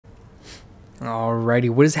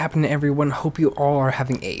Alrighty, what is happening everyone? Hope you all are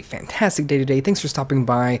having a fantastic day today. Thanks for stopping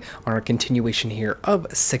by on our continuation here of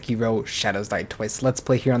Sekiro Shadows Die Twice Let's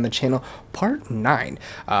Play here on the channel, part 9.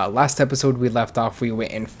 Last episode we left off, we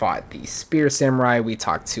went and fought the Spear Samurai, we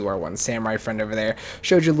talked to our one samurai friend over there,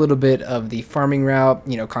 showed you a little bit of the farming route,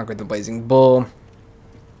 conquered the Blazing Bull.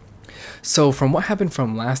 So from what happened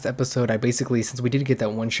from last episode, I basically, since we did get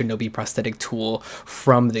that one shinobi prosthetic tool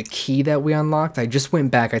from the key that we unlocked, I just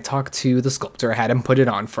went back, I talked to the sculptor, I had him put it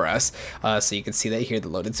on for us, so you can see that here, the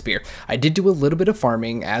loaded spear. I did do a little bit of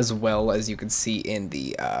farming, as well as you can see in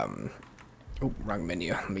the, oh, wrong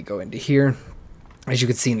menu, let me go into here. As you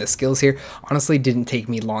can see in the skills here, honestly didn't take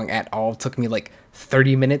me long at all, it took me like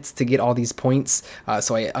 30 minutes to get all these points,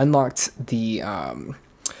 so I unlocked the,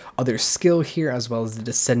 other skill here, as well as the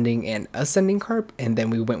descending and ascending carp, and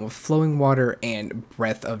then we went with flowing water and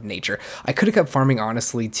breath of nature. I could have kept farming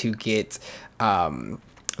honestly to get the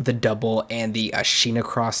double and the Ashina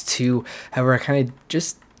cross too, however I kind of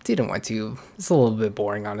just didn't want to. It's a little bit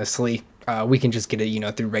boring honestly. We can just get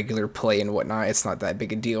it through regular play and whatnot. It's not that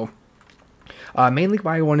big a deal. Mainly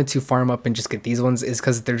why I wanted to farm up and just get these ones is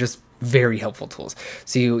because they're just very helpful tools.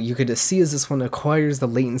 So you could see as this one acquires the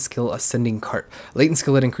latent skill Ascending Carp. Latent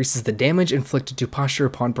skill that increases the damage inflicted to posture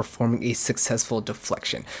upon performing a successful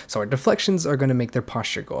deflection. So our deflections are going to make their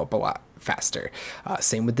posture go up a lot faster.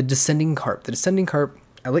 Same with the Descending Carp. The Descending Carp,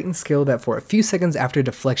 a latent skill that for a few seconds after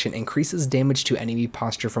deflection increases damage to enemy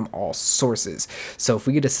posture from all sources. So if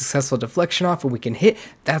we get a successful deflection off and we can hit,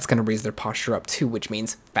 that's going to raise their posture up too, which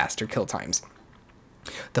means faster kill times.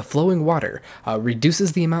 The Flowing Water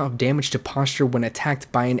reduces the amount of damage to posture when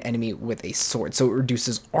attacked by an enemy with a sword. So it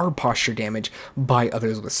reduces our posture damage by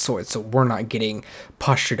others with swords. So we're not getting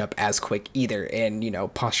postured up as quick either. And,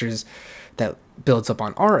 postures that builds up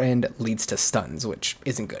on our end leads to stuns, which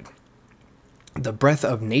isn't good. The Breath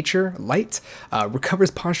of Nature, Light, recovers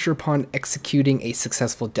posture upon executing a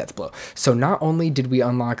successful death blow. So not only did we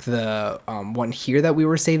unlock the one here that we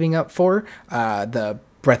were saving up for, the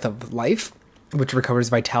Breath of Life, which recovers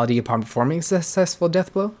vitality upon performing a successful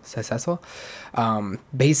death blow.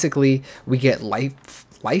 Basically, we get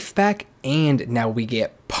life back, and now we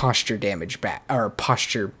get posture damage back, or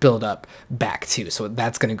posture buildup back too. So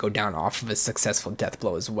that's going to go down off of a successful death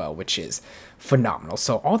blow as well, which is phenomenal.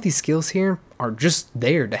 So all these skills here are just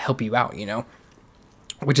there to help you out,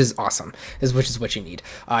 which is awesome, which is what you need.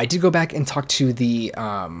 I did go back and talk to the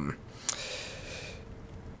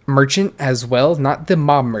merchant as well, not the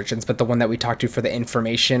mob merchants, but the one that we talked to for the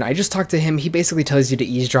information. I just talked to him. He basically tells you to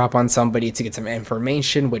eavesdrop on somebody to get some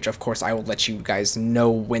information, which of course I will let you guys know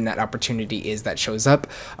when that opportunity is that shows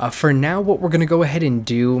up. For now, what we're going to go ahead and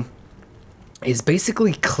do is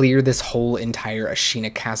basically clear this whole entire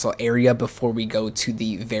Ashina Castle area before we go to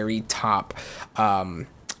the very top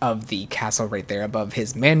of the castle right there above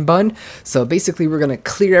his man bun. So basically we're going to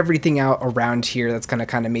clear everything out around here. That's going to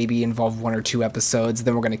kind of maybe involve 1 or 2 episodes.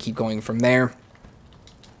 Then we're going to keep going from there.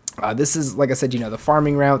 This is, like I said, the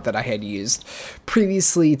farming route that I had used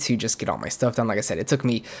previously to just get all my stuff done. Like I said, it took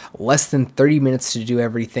me less than 30 minutes to do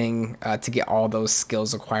everything, to get all those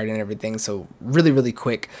skills acquired and everything. So really, really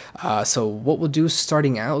quick. So what we'll do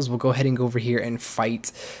starting out is we'll go ahead and go over here and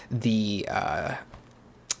fight the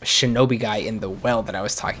shinobi guy in the well that I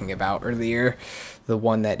was talking about earlier, the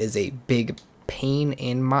one that is a big pain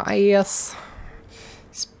in my ass.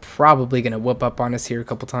 He's probably gonna whoop up on us here a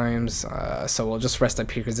couple times, so we'll just rest up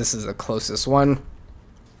here because this is the closest one.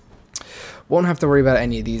 Won't have to worry about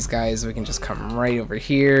any of these guys. We can just come right over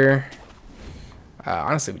here.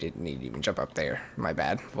 Honestly, we didn't need to even jump up there, my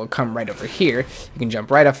bad. We'll come right over here. You can jump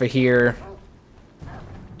right off of here,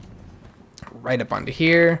 right up onto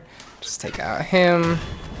here, just take out him.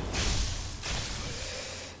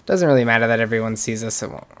 Doesn't really matter that everyone sees us, it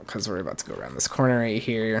won't, because we're about to go around this corner right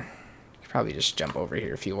here. You could probably just jump over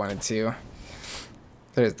here if you wanted to.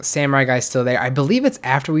 There's the samurai guy still there. I believe it's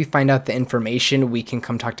after we find out the information, we can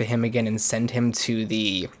come talk to him again and send him to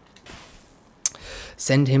the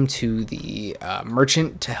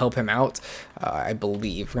merchant to help him out. I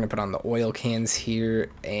believe we're gonna put on the oil cans here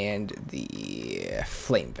and the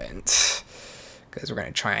flame vent, because we're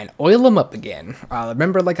going to try and oil them up again.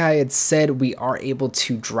 Remember, like I had said, we are able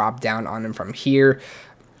to drop down on him from here.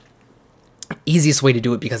 Easiest way to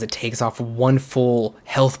do it, because it takes off 1 full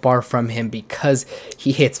health bar from him, because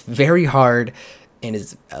he hits very hard and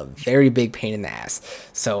is a very big pain in the ass.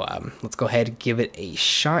 So let's go ahead and give it a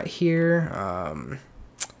shot here.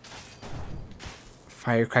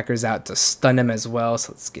 Firecrackers out to stun him as well,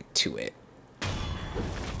 so let's get to it.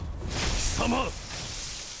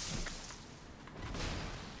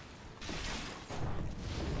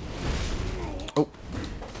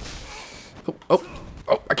 Oh, Oh,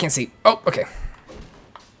 oh, I can't see. Oh, okay.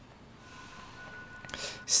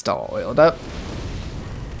 Stall oiled up.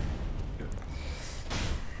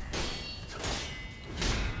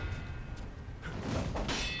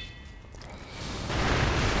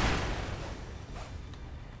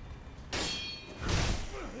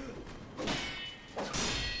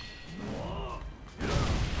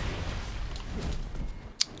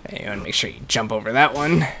 You want to make sure you jump over that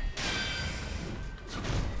one.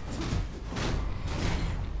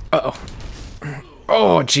 Uh-oh.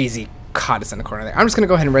 Oh, jeez, he caught us in the corner there. I'm just going to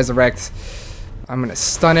go ahead and resurrect. I'm going to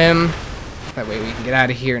stun him. That way we can get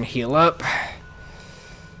out of here and heal up.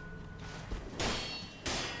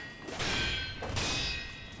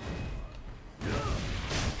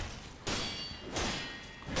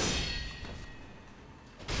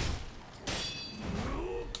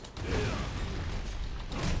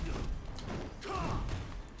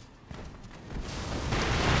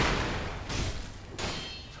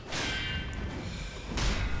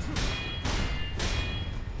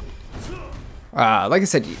 Like I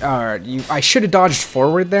said, I should have dodged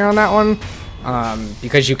forward there on that one,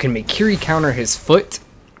 because you can make Kiri counter his foot,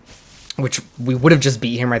 which we would have just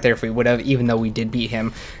beat him right there if we would have, even though we did beat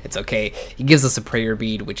him. It's okay. He gives us a prayer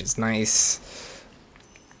bead, which is nice,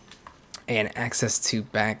 and access to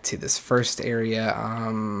back to this first area.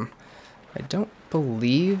 I don't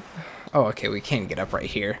believe... Oh, okay, we can get up right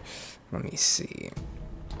here. Let me see.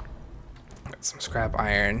 Got some scrap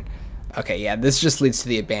iron. Okay, yeah, this just leads to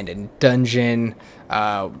the abandoned dungeon.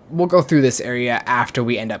 We'll go through this area after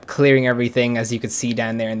we end up clearing everything. As you can see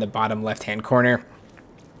down there in the bottom left-hand corner,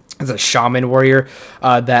 there's a shaman warrior.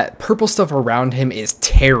 That purple stuff around him is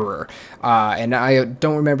terror. And I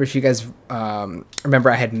don't remember if you guys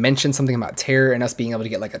remember I had mentioned something about terror and us being able to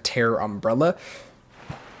get like a terror umbrella,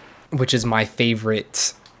 which is my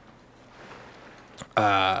favorite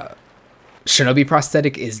shinobi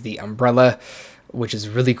prosthetic, is the umbrella, which is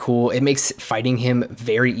really cool. It makes fighting him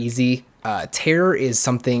very easy. Terror is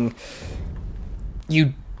something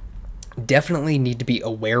you definitely need to be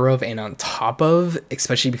aware of and on top of,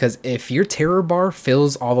 especially because if your terror bar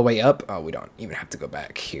fills all the way up, we don't even have to go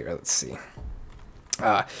back here. Let's see.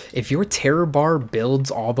 If your terror bar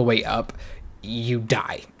builds all the way up, you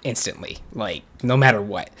die instantly, like no matter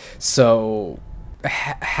what. So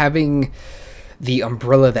having the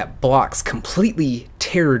umbrella that blocks completely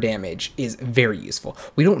terror damage is very useful.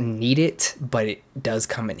 We don't need it, but it does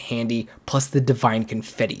come in handy. Plus the divine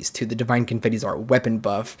confettis too. The divine confettis are a weapon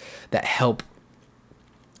buff that help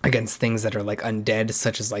against things that are like undead,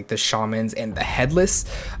 such as like the shamans and the headless.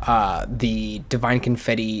 The divine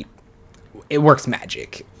confetti, it works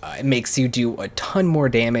magic. It makes you do a ton more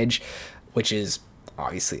damage, which is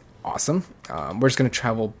obviously awesome. We're just gonna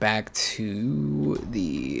travel back to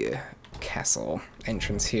the castle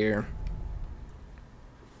entrance here.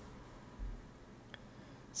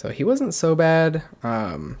 So he wasn't so bad.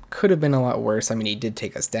 Could have been a lot worse. I mean, he did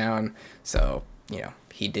take us down, so you know,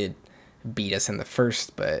 he did beat us in the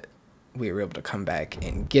first, but we were able to come back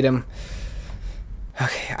and get him.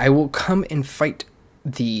 Okay, I will come and fight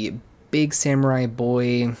the big samurai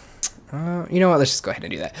boy. You know what, let's just go ahead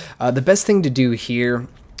and do that. The best thing to do here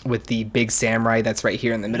with the big samurai that's right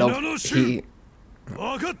here in the middle, he...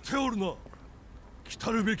 Hurrah!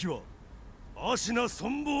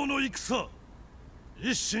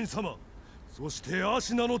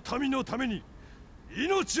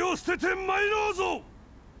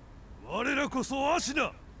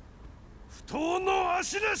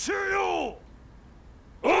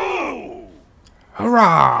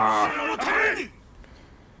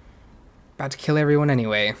 About to kill everyone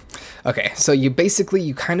anyway. Okay, so you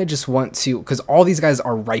kind of just want to, because all these guys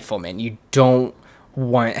are riflemen, you don't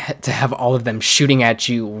want to have all of them shooting at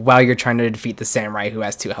you while you're trying to defeat the samurai who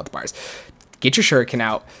has 2 health bars. Get your shuriken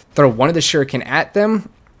out, throw one of the shuriken at them.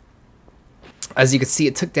 As you can see,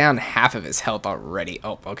 it took down half of his health already.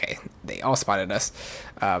 Oh, okay, they all spotted us.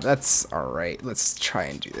 That's all right. Let's try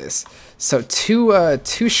and do this. So two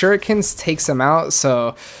shurikens takes him out.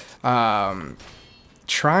 So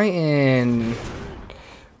try and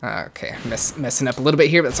okay, messing up a little bit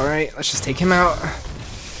here, but that's all right. Let's just take him out.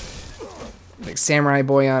 Big samurai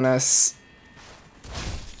boy on us.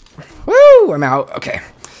 Woo! I'm out. Okay,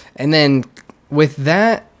 and then with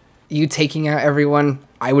that, you taking out everyone,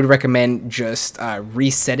 I would recommend just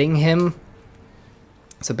resetting him.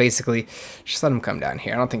 So basically, just let him come down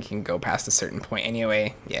here. I don't think he can go past a certain point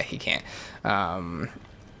anyway. Yeah, he can't.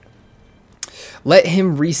 Let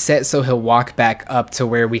him reset so he'll walk back up to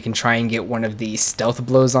where we can try and get one of the stealth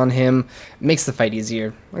blows on him. Makes the fight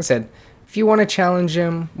easier. Like I said, If you want to challenge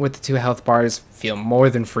him with the 2 health bars, feel more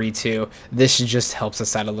than free to. This just helps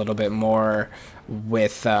us out a little bit more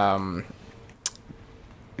with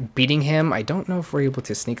beating him. I don't know if we're able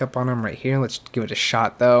to sneak up on him right here. Let's give it a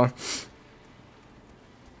shot, though.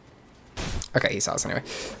 Okay, he saw us anyway.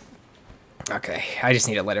 Okay, I just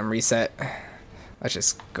need to let him reset. Let's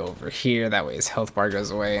just go over here. That way his health bar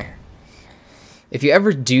goes away. If you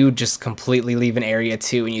ever do just completely leave an area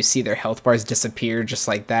too and you see their health bars disappear just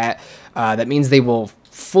like that, that means they will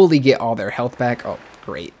fully get all their health back. Oh,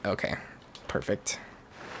 great. Okay, perfect.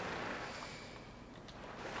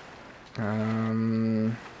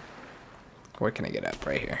 Where can I get up?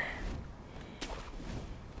 Right here.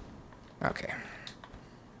 Okay.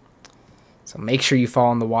 So make sure you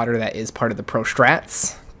fall in the water. That is part of the pro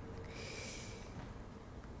strats.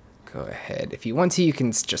 Go ahead. If you want to, you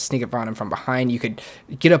can just sneak up on him from behind. You could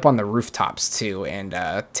get up on the rooftops too and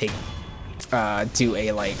do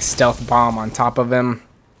a like stealth bomb on top of him.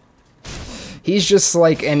 He's just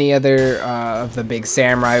like any other of the big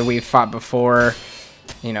samurai we've fought before.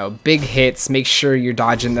 You know, big hits. Make sure you're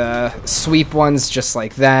dodging the sweep ones just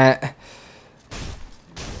like that.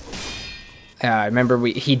 Remember,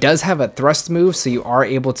 he does have a thrust move, so you are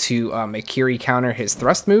able to Mikiri counter his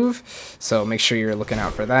thrust move. So make sure you're looking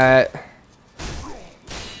out for that.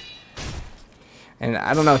 And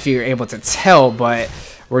I don't know if you're able to tell, but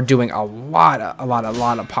we're doing a lot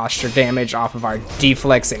of posture damage off of our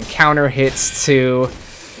deflex and counter hits too,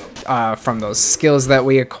 from those skills that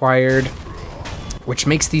we acquired, which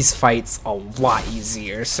makes these fights a lot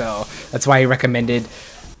easier. So that's why I recommended.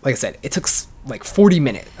 Like I said, it took like 40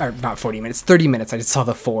 minutes, or not 40 minutes, 30 minutes. I just saw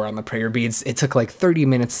the 4 on the prayer beads. It took like 30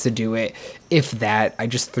 minutes to do it, if that. I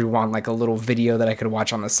just threw on like a little video that I could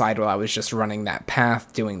watch on the side while I was just running that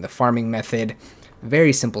path, doing the farming method.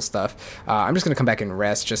 Very simple stuff. I'm just going to come back and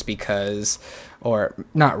rest just because, or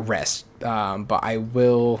not rest, but I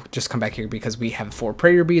will just come back here because we have 4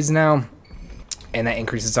 prayer beads now. And that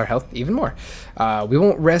increases our health even more. We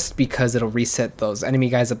won't rest because it'll reset those enemy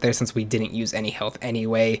guys up there. Since we didn't use any health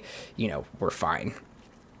anyway, you know, we're fine.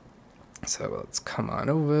 So let's come on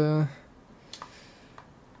over.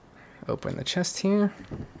 Open the chest here.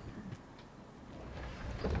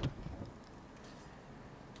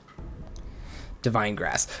 Divine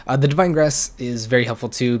Grass. The Divine Grass is very helpful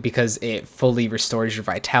too because it fully restores your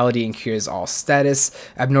vitality and cures all status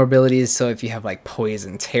abnormalities. So if you have like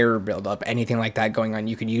poison, terror buildup, anything like that going on,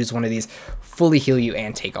 you can use one of these, fully heal you,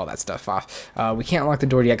 and take all that stuff off. We can't unlock the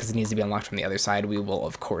door yet because it needs to be unlocked from the other side. We will,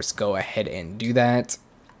 of course, go ahead and do that.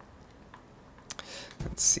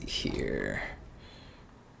 Let's see here.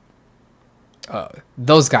 Oh,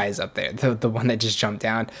 those guys up there, the one that just jumped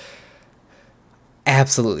down.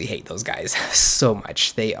 Absolutely hate those guys so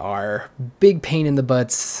much. They are big pain in the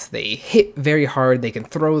butts. They hit very hard. They can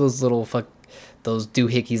throw those little those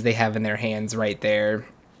doohickeys they have in their hands right there.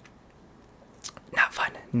 Not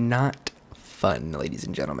fun. Not fun, ladies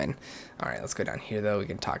and gentlemen. All right, let's go down here though. We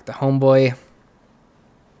can talk to homeboy.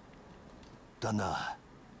 だな、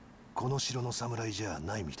この城の侍じゃ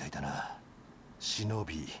ないみたいだな。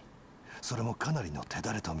shinobi、それもかなりの手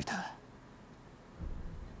だれと見た。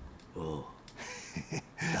おう。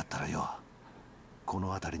だったらよ、こ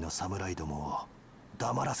の辺りの侍どもを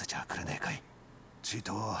黙らせちゃくれねえかい。ちい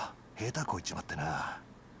と下手こいちまってな。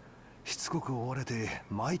しつこく追われて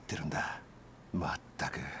参ってるんだ。まった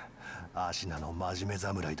く足名の真面目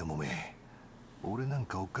侍どもめ。俺なん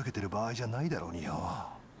か追っかけてる場合じゃないだろうによ。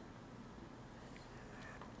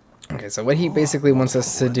Okay, so what he basically wants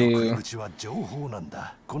us to do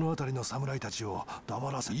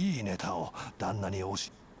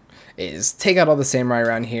is take out all the samurai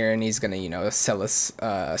around here, and he's gonna, you know, sell us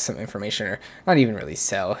some information, or not even really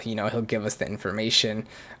sell, you know, he'll give us the information.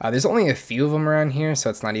 There's only a few of them around here, so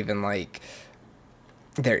it's not even like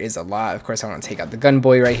there is a lot. Of course, I want to take out the gun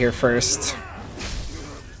boy right here first.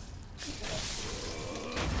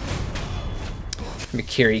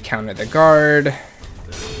 Mikiri counter the guard.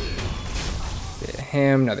 Hit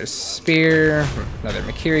him, another spear, another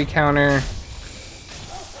Mikiri counter.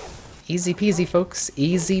 Easy peasy, folks.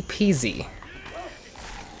 Easy peasy.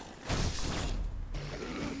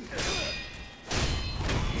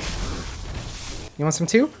 You want some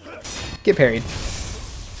too? Get parried.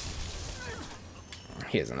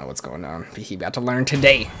 He doesn't know what's going on, but he about to learn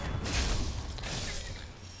today.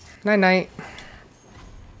 Night night.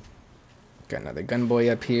 Got another gun boy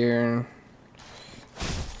up here.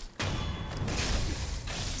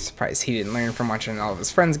 Surprised he didn't learn from watching all of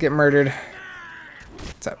his friends get murdered.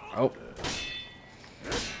 What's up? Oh.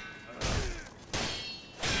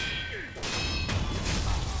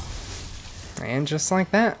 And just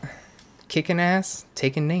like that, kicking ass,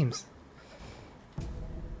 taking names.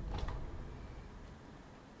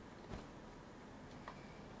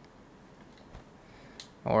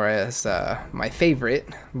 Or as my favorite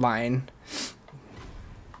line.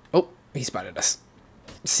 Oh, he spotted us.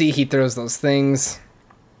 See, he throws those things,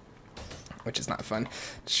 which is not fun.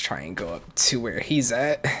 Just try and go up to where he's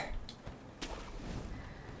at.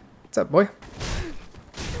 What's up, boy?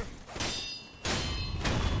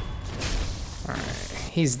 Alright,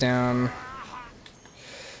 he's down.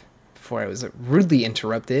 Before I was rudely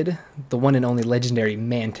interrupted, the one and only legendary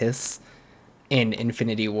Mantis in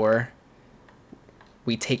Infinity War.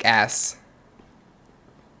 We take ass.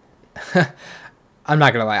 I'm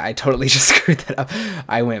not gonna lie, I totally just screwed that up.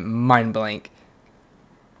 I went mind blank.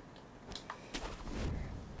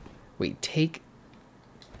 We take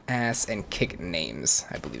ass and kick names,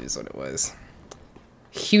 I believe is what it was.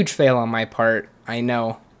 Huge fail on my part. I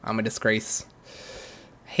know, I'm a disgrace.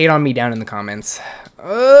 Hate on me down in the comments.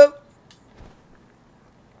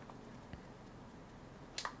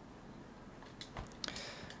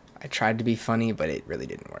 I tried to be funny, but it really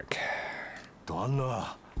didn't work.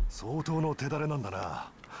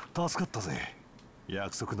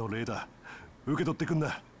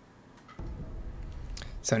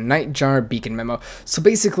 So Nightjar Beacon Memo. So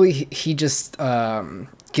basically he just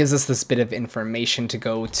gives us this bit of information to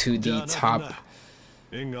go to the top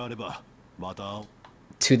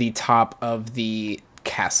of the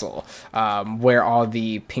castle, where all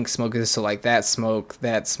the pink smoke is. So like that smoke,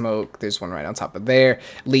 there's one right on top of there,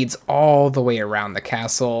 leads all the way around the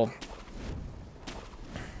castle.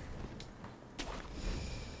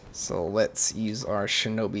 So let's use our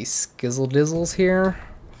shinobi skizzle dizzles here.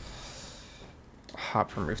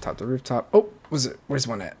 Hop from rooftop to rooftop. Oh, where's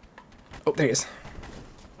one at? Oh, there he is.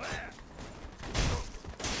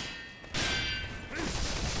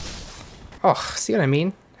 Oh, see what I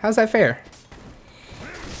mean? How's that fair?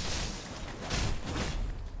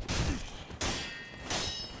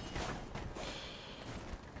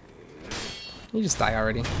 You just die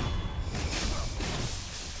already. Like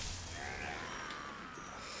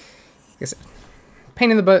I said,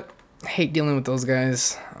 pain in the butt. Hate dealing with those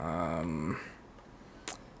guys.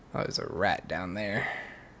 Oh, there's a rat down there.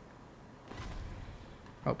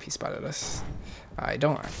 Oh, he spotted us. I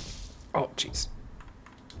don't. Oh, jeez.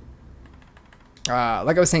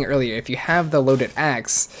 Like I was saying earlier, if you have the loaded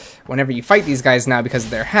axe, whenever you fight these guys now because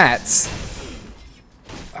of their hats,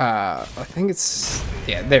 I think it's,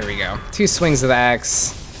 yeah, there we go. 2 swings of the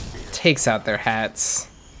axe, takes out their hats.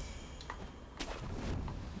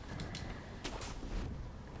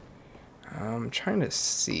 I'm trying to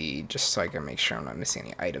see, just so I can make sure I'm not missing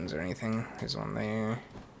any items or anything. There's one there.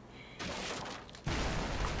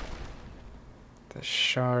 The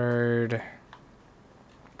shard.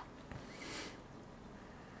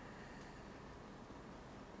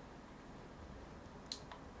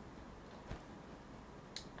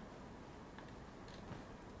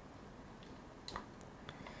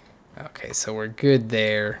 Okay, so we're good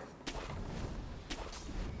there.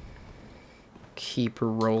 Keep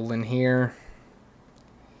rolling here.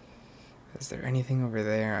 Is there anything over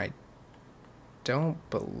there? I don't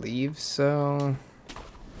believe so.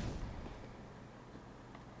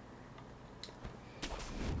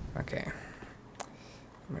 Okay.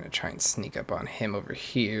 I'm gonna try and sneak up on him over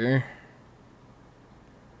here.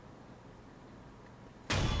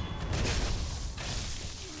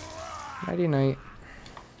 Nighty night.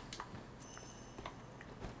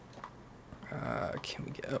 Can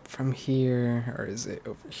we get up from here, or is it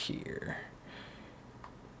over here?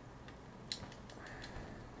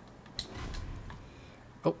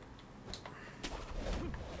 Oh.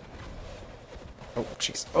 Oh,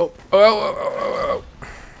 jeez. Oh. Oh, oh, oh, oh, oh.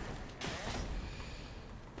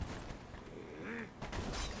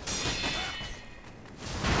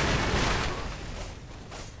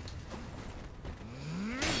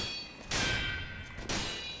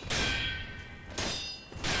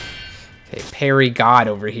 Okay, parry God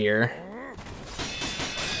over here.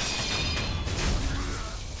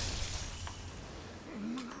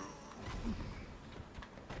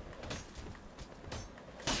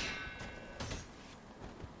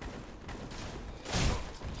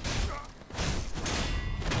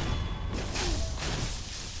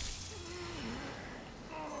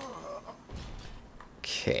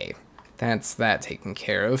 Okay, that's that taken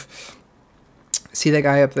care of. See that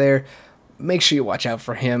guy up there? Make sure you watch out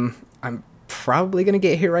for him. I'm probably gonna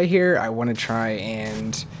get hit right here. I want to try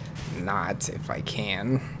and not if I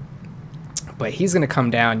can. But he's gonna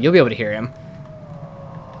come down. You'll be able to hear him.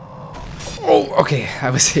 Oh, okay. I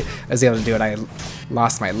was able to do it. I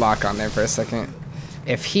lost my lock on there for a second.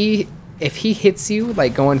 If he hits you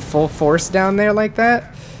like going full force down there like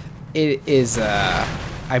that, it is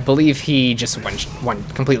I believe he just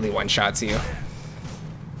completely one-shots you.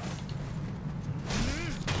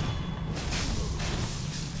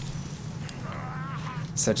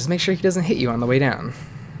 So just make sure he doesn't hit you on the way down.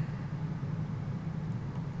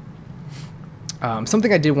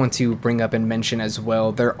 Something I did want to bring up and mention as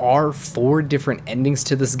well, there are 4 different endings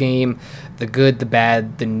to this game. The good, the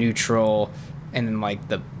bad, the neutral, and then like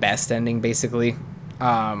the best ending basically.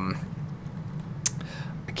 I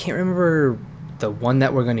can't remember the one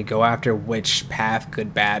that we're going to go after, which path,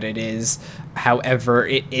 good, bad it is. However,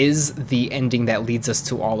 it is the ending that leads us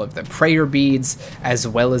to all of the prayer beads, as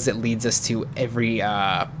well as it leads us to every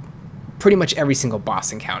pretty much every single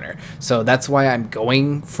boss encounter. So that's why I'm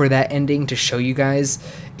going for that ending to show you guys,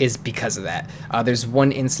 is because of that. There's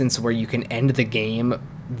one instance where you can end the game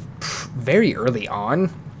very early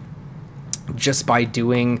on just by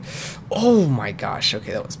doing, oh my gosh,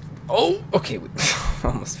 okay, that was, oh, okay,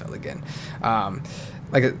 almost fell again.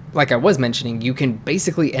 Like I was mentioning, you can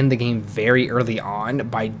basically end the game very early on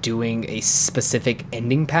by doing a specific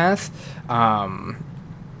ending path. I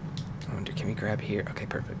wonder, can we grab here? Okay,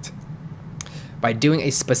 perfect. By doing a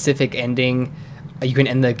specific ending, you can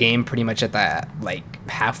end the game pretty much at that like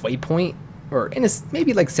halfway point, or in a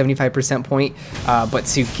maybe like 75% point. But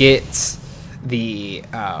to get the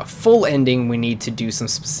full ending, we need to do some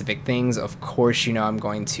specific things. Of course, you know, I'm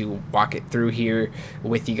going to walk it through here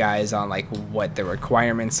with you guys on like what the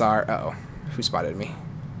requirements are. Uh-oh, who spotted me?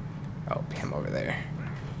 Oh, him over there.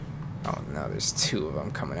 Oh no, there's 2 of them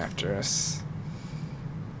coming after us.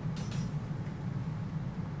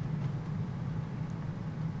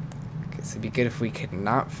 It'd be good if we could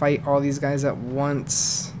not fight all these guys at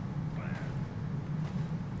once.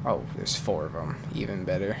 Oh, there's 4 of them. Even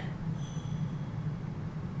better.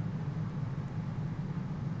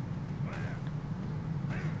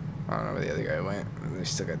 I don't know where the other guy went. They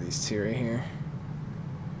still got these 2 right here.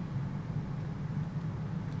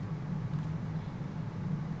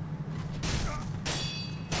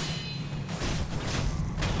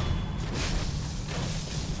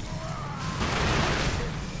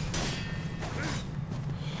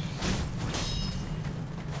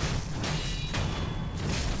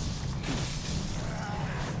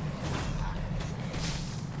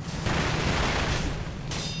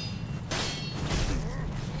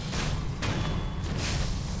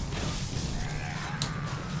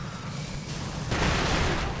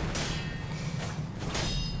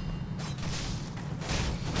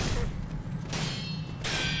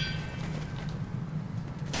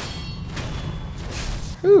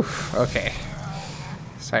 Whew, okay.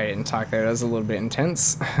 Sorry I didn't talk there, that was a little bit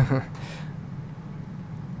intense. I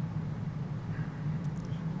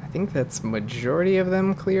think that's majority of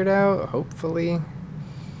them cleared out, hopefully.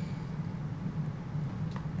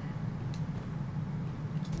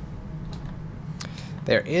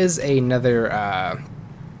 There is another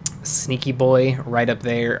sneaky boy right up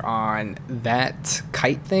there on that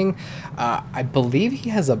kite thing. I believe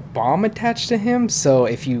he has a bomb attached to him, so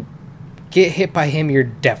if you get hit by him, you're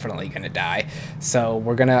definitely gonna die. So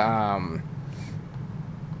we're gonna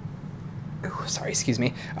sorry, excuse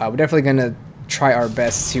me. We're definitely gonna try our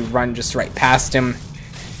best to run just right past him.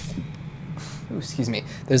 Ooh, excuse me.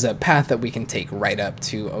 There's a path that we can take right up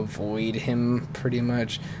to avoid him, pretty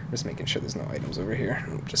much. I'm just making sure there's no items over here.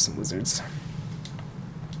 Just some lizards.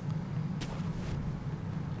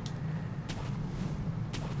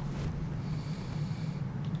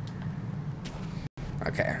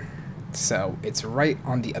 Okay. So it's right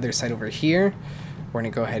on the other side over here. We're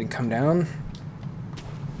gonna go ahead and come down,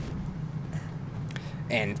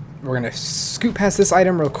 and we're gonna scoot past this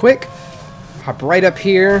item real quick, hop right up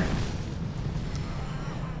here.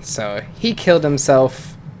 So he killed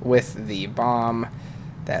himself with the bomb.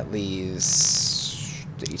 That leaves,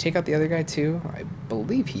 did he take out the other guy too? I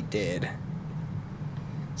believe he did.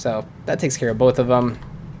 So that takes care of both of them.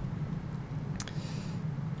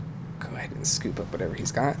 Go ahead and scoop up whatever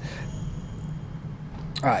he's got.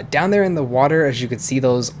 Down there in the water, as you can see,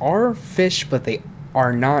 those are fish, but they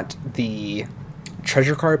are not the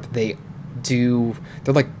treasure carp. They're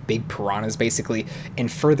like big piranhas, basically.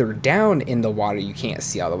 And further down in the water, you can't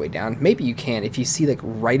see all the way down. Maybe you can if you see like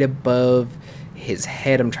right above his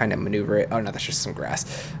head. I'm trying to maneuver it. Oh no, that's just some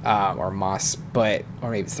grass or moss, or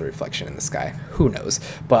maybe it's the reflection in the sky. Who knows?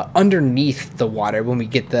 But underneath the water, when we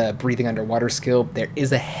get the breathing underwater skill, there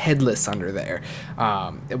is a headless under there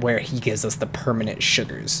where he gives us the permanent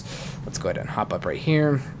sugars. Let's go ahead and hop up right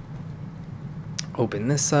here. Open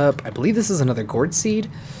this up. I believe this is another gourd seed,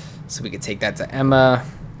 so we could take that to Emma.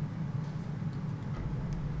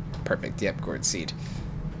 Perfect. Yep, gourd seed.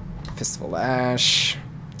 Fistful ash,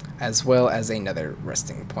 as well as another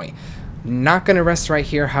resting point. Not going to rest right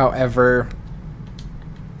here, however,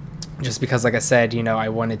 just because, like I said, you know, I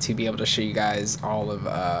wanted to be able to show you guys all of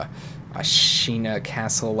Ashina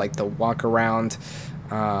Castle, like the walk around.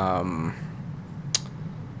 You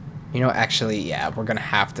know, actually, yeah, we're gonna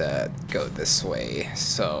have to go this way,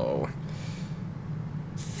 so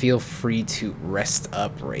feel free to rest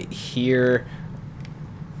up right here.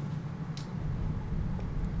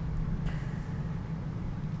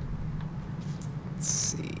 Let's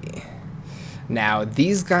see. Now,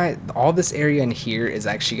 these guys, all this area in here is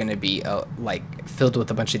actually going to be like filled with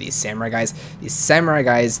a bunch of these samurai guys. These samurai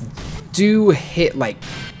guys do hit like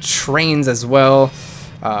trains as well.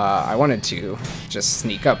 I wanted to just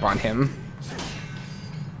sneak up on him.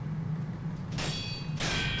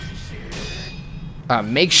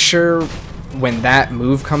 Make sure when that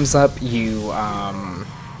move comes up, you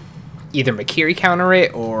either Makiri counter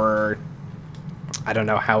it, or I don't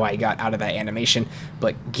know how I got out of that animation,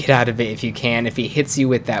 but get out of it if you can. If he hits you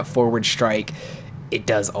with that forward strike, it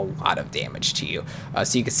does a lot of damage to you.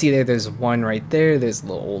 So you can see there's one right there. There's a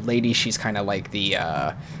little old lady. She's kind of like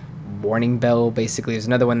the warning bell, basically. There's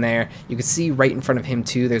another one there. You can see right in front of him,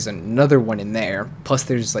 too, there's another one in there. Plus,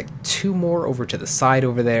 there's like two more over to the side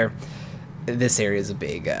over there. This area is a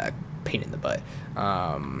big pain in the butt.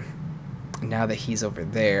 Now that he's over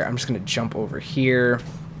there, I'm just going to jump over here.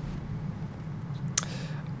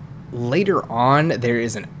 Later on, there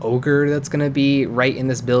is an ogre that's going to be right in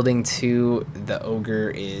this building, too. The ogre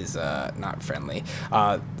is not friendly.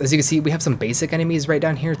 As you can see, we have some basic enemies right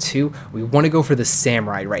down here, too. We want to go for the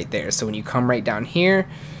samurai right there. So when you come right down here,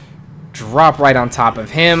 drop right on top of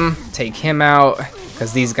him, take him out,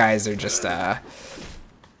 because these guys are just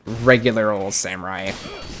regular old samurai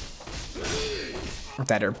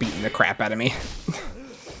that are beating the crap out of me.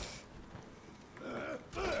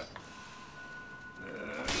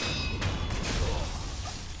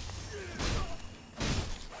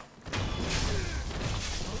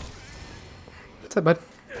 What's up, bud?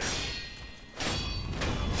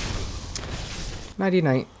 Nighty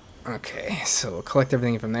night. Okay, so we'll collect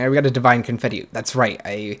everything from there. We got a divine confetti. That's right,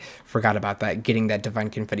 I forgot about that, getting that divine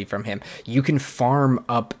confetti from him. You can farm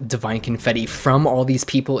up divine confetti from all these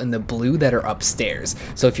people in the blue that are upstairs.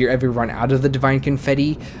 So if you ever run out of the divine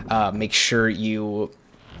confetti, make sure you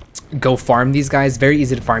go farm these guys. Very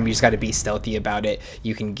easy to farm, you just got to be stealthy about it.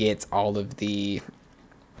 You can get all of the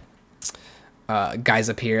guys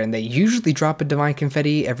up here, and they usually drop a divine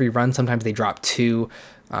confetti every run. Sometimes they drop two,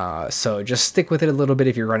 so just stick with it a little bit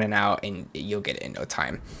if you're running out, and you'll get it in no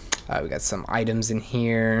time. We got some items in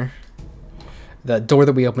here. The door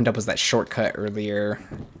that we opened up was that shortcut earlier.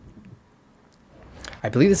 I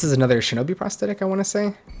believe this is another shinobi prosthetic, I want to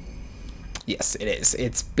say. Yes, it is.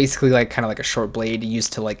 It's basically like kind of like a short blade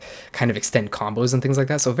used to like kind of extend combos and things like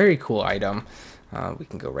that, so very cool item. We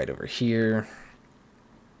can go right over here.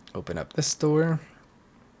 Open up this door.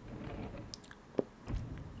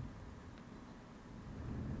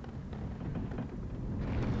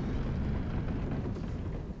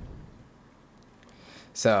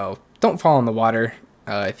 So don't fall in the water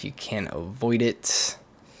if you can avoid it.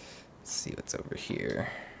 Let's see what's over here.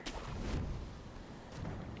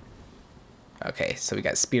 Okay, so we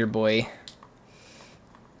got Spear Boy.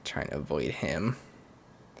 Trying to avoid him.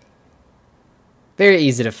 Very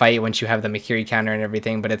easy to fight once you have the Makiri counter and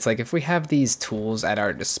everything, but it's like if we have these tools at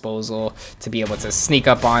our disposal to be able to sneak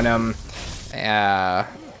up on them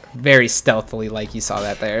very stealthily, like you saw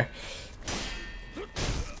that there.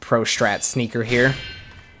 Pro strat sneaker here.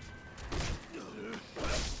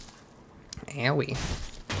 And we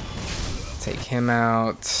take him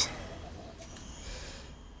out.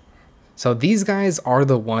 So these guys are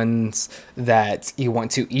the ones that you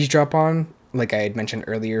want to eavesdrop on, like I had mentioned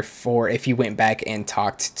earlier, for if you went back and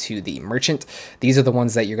talked to the merchant. These are the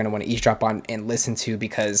ones that you're going to want to eavesdrop on and listen to,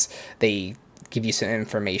 because they give you some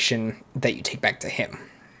information that you take back to him.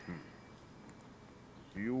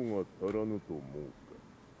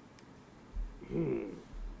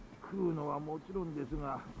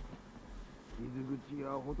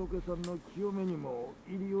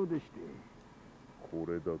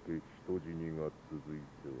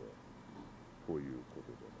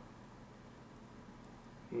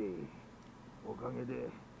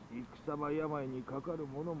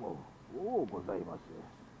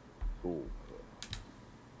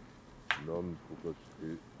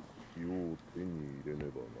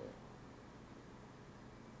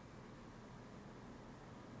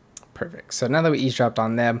 Perfect. So now that we eavesdropped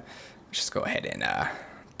on them, let's just go ahead and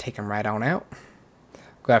take them right on out.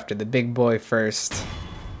 Go after the big boy first.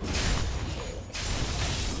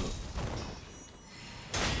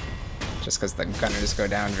 Just because the gunners go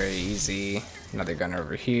down very easy. Another gunner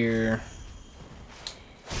over here.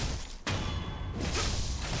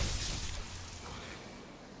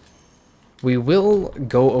 we will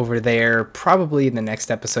go over there probably in the next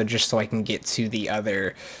episode, just so I can get to the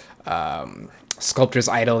other sculptor's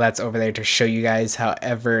idol that's over there to show you guys.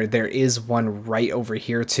 However, there is one right over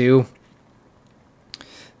here too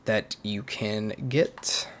that you can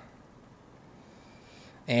get,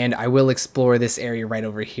 and I will explore this area right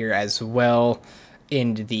over here as well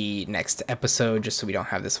in the next episode, just so we don't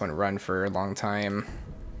have this one run for a long time.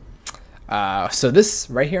 So this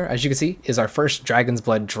right here, as you can see, is our first Dragon's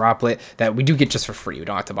Blood droplet that we do get just for free. We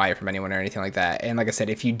don't have to buy it from anyone or anything like that. And like I said,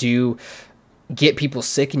 if you do get people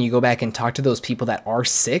sick and you go back and talk to those people that are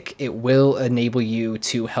sick, it will enable you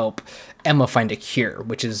to help Emma find a cure,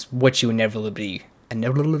 which is what you inevitably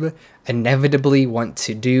want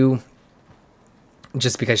to do,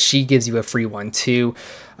 just because she gives you a free one too.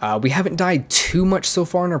 We haven't died too much so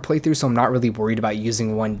far in our playthrough, so I'm not really worried about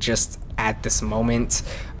using one just at this moment.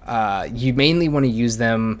 You mainly want to use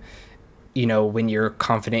them, you know, when you're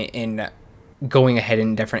confident in going ahead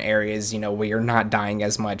in different areas, you know, where you're not dying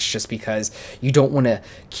as much, just because you don't want to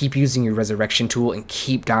keep using your resurrection tool and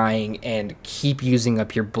keep dying and keep using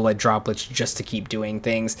up your blood droplets just to keep doing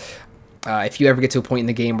things. If you ever get to a point in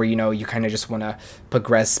the game where, you know, you kind of just want to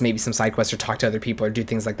progress maybe some side quests or talk to other people or do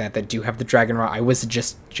things like that that do have the dragon rot, I would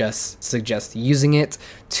just suggest using it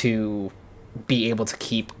to be able to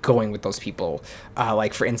keep going with those people.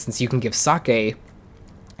 Like for instance, you can give sake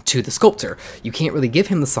to the sculptor. You can't really give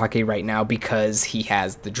him the sake right now because he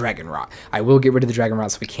has the dragon rot. I will get rid of the dragon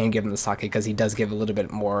rot so we can give him the sake, because he does give a little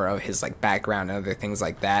bit more of his like background and other things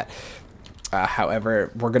like that.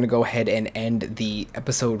 However, we're going to go ahead and end the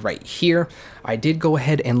episode right here. I did go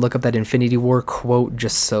ahead and look up that Infinity War quote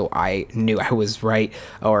just so I knew I was right,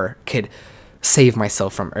 or could save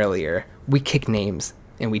myself from earlier. We kick names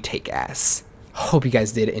and we take ass. Hope you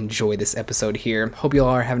guys did enjoy this episode here. Hope you all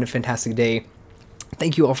are having a fantastic day.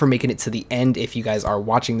 Thank you all for making it to the end. If you guys are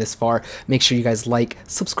watching this far, make sure you guys like,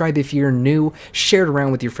 subscribe if you're new, share it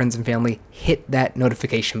around with your friends and family, hit that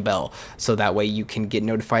notification bell so that way you can get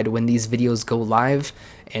notified when these videos go live.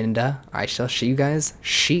 And I shall see you guys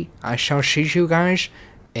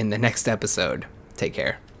in the next episode. Take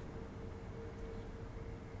care.